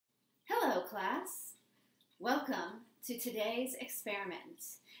class. Welcome to today's experiment.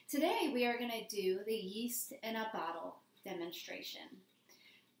 Today we are going to do the yeast in a bottle demonstration.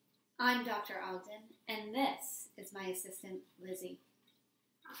 I'm Dr. Ogden, and this is my assistant, Lizzie.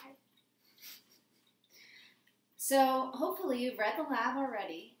 Hi. So hopefully you've read the lab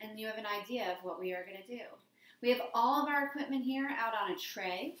already and you have an idea of what we are going to do. We have all of our equipment here out on a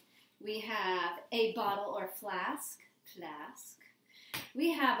tray. We have a bottle or flask.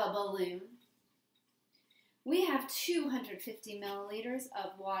 We have a balloon. We have 250 milliliters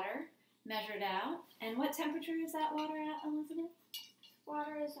of water measured out. And what temperature is that water at, Elizabeth?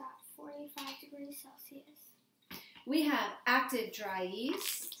 Water is at 45 degrees Celsius. We have active dry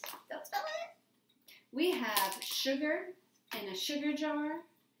yeast. Don't spill it. We have sugar in a sugar jar.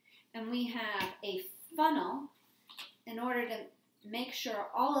 And we have a funnel in order to make sure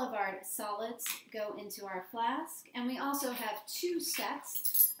all of our solids go into our flask. And we also have 2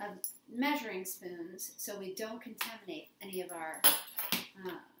 sets of measuring spoons so we don't contaminate any of our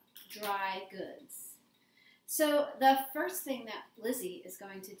dry goods. So the first thing that Lizzie is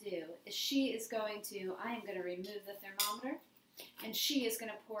going to do is I am going to remove the thermometer, and she is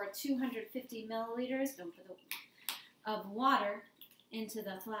going to pour 250 milliliters of water into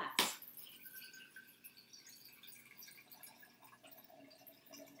the flask.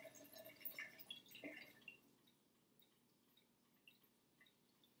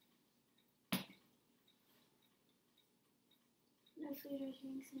 No food or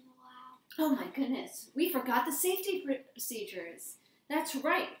drinks in the lab. Oh my goodness, we forgot the safety procedures. That's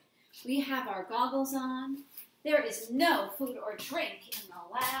right. We have our goggles on. There is no food or drink in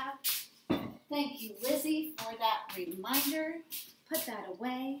the lab. Thank you, Lizzie, for that reminder. Put that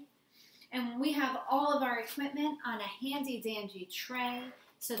away. And we have all of our equipment on a handy-dandy tray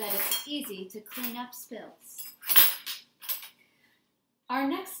so that it's easy to clean up spills. Our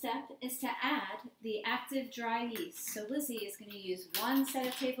next step is to add the active dry yeast. So Lizzie is going to use 1 set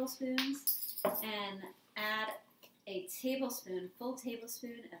of tablespoons and add a full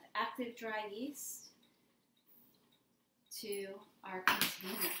tablespoon of active dry yeast to our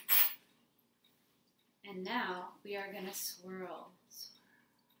container. And now we are going to swirl.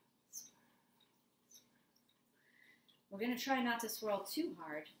 We're going to try not to swirl too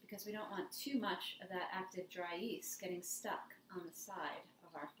hard because we don't want too much of that active dry yeast getting stuck on the side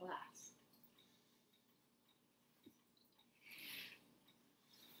of our flask.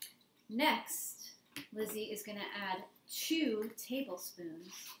 Next, Lizzie is going to add 2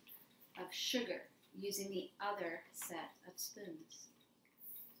 tablespoons of sugar using the other set of spoons.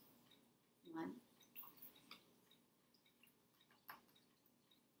 1.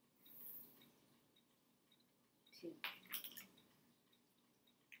 2.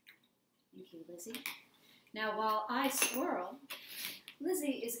 Thank you, Lizzie. Now, while I swirl,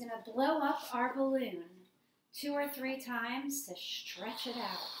 Lizzie is going to blow up our balloon 2 or 3 times to stretch it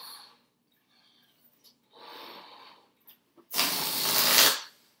out.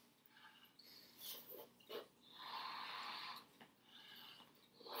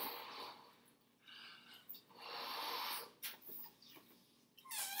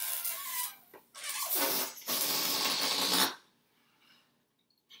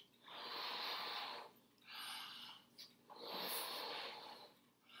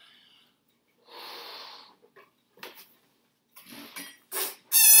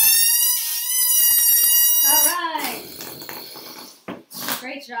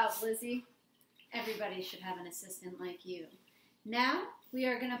 Great job, Lizzie. Everybody should have an assistant like you. Now, we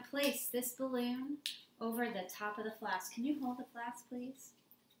are going to place this balloon over the top of the flask. Can you hold the flask, please?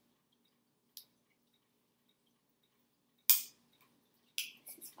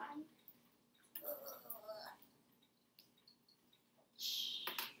 This is fun.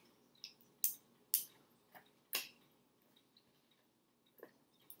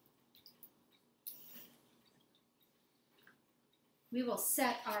 We will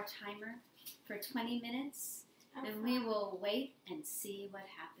set our timer for 20 minutes, and we will wait and see what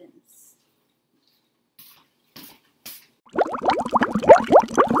happens.